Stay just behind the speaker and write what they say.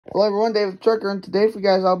Hello everyone, David Trucker, and today for you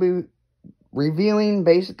guys I'll be reviewing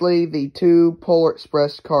basically the two Polar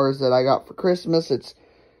Express cars that I got for Christmas. It's a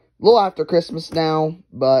little after Christmas now,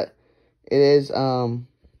 but it is New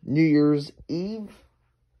Year's Eve.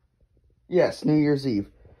 Yes, New Year's Eve.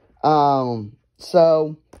 We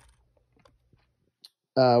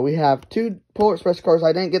have two Polar Express cars.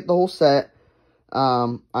 I didn't get the whole set.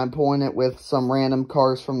 I'm pulling it with some random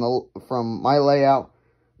cars from my layout,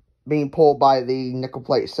 being pulled by the Nickel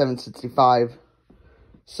Plate 765.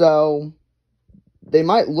 So they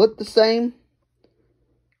might look the same,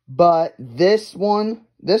 but this one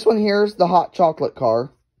here is the hot chocolate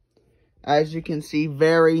car. As you can see,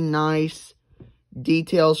 very nice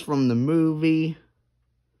details from the movie.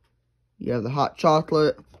 You have the hot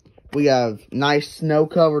chocolate. We have nice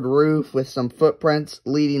snow-covered roof with some footprints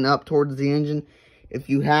leading up towards the engine. If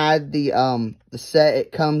you had the set,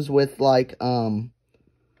 it comes with like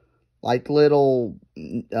little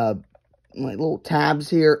tabs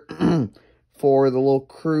here for the little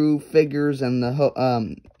crew figures and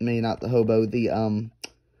the maybe not the hobo, the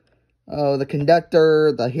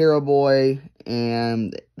conductor, the hero boy,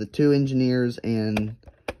 and the two engineers, and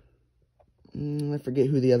I forget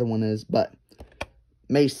who the other one is, but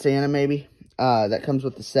Mace Santa maybe. That comes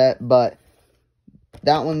with the set, but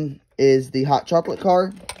that one is the hot chocolate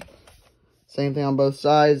car. Same thing on both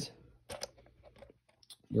sides.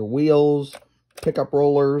 Your wheels, pickup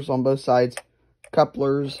rollers on both sides,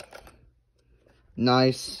 couplers,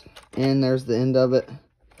 nice, and there's the end of it.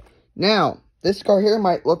 Now, this car here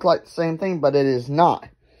might look like the same thing, but it is not.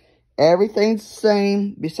 Everything's the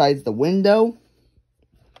same besides the window.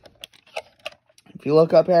 If you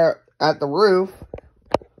look up here at the roof,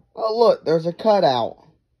 oh look, there's a cutout.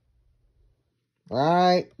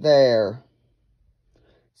 Right there.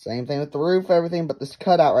 Same thing with the roof, everything, but this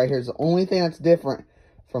cutout right here is the only thing that's different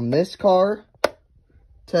from this car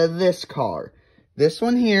to this car. This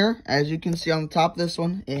one here, as you can see on the top of this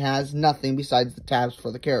one, it has nothing besides the tabs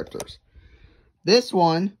for the characters. This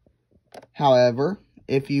one, however,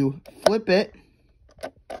 if you flip it,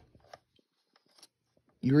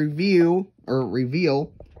 you reveal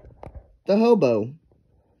the hobo.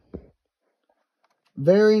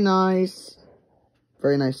 Very nice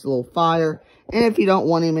little fire. And if you don't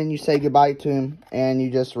want him in, you say goodbye to him and you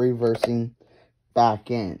just reverse him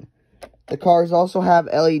back in. The cars also have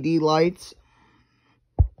LED lights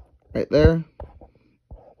right there,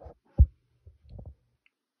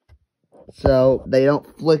 so they don't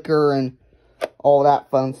flicker and all that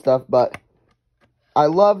fun stuff. But I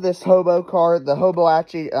love this hobo car. The hobo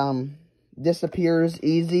actually disappears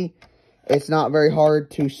easy. It's not very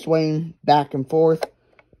hard to swing back and forth.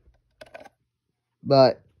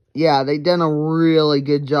 But yeah, they done a really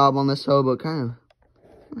good job on this hobo. Kind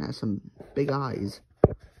of has some big eyes.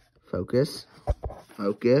 Focus.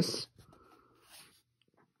 Focus.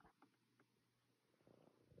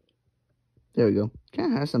 There we go.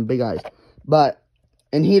 Kind of has some big eyes.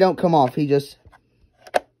 And he don't come off. He just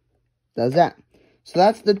does that. So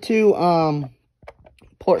that's the two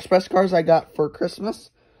Polar Express cars I got for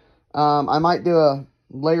Christmas. I might do a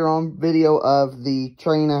later on video of the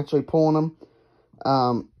train actually pulling them.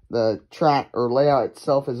 The track or layout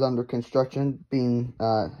itself is under construction,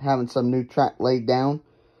 having some new track laid down.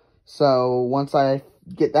 So once I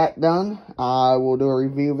get that done, I will do a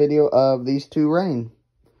review video of these two running.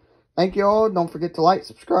 Thank you all. Don't forget to like,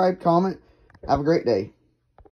 subscribe, comment. Have a great day.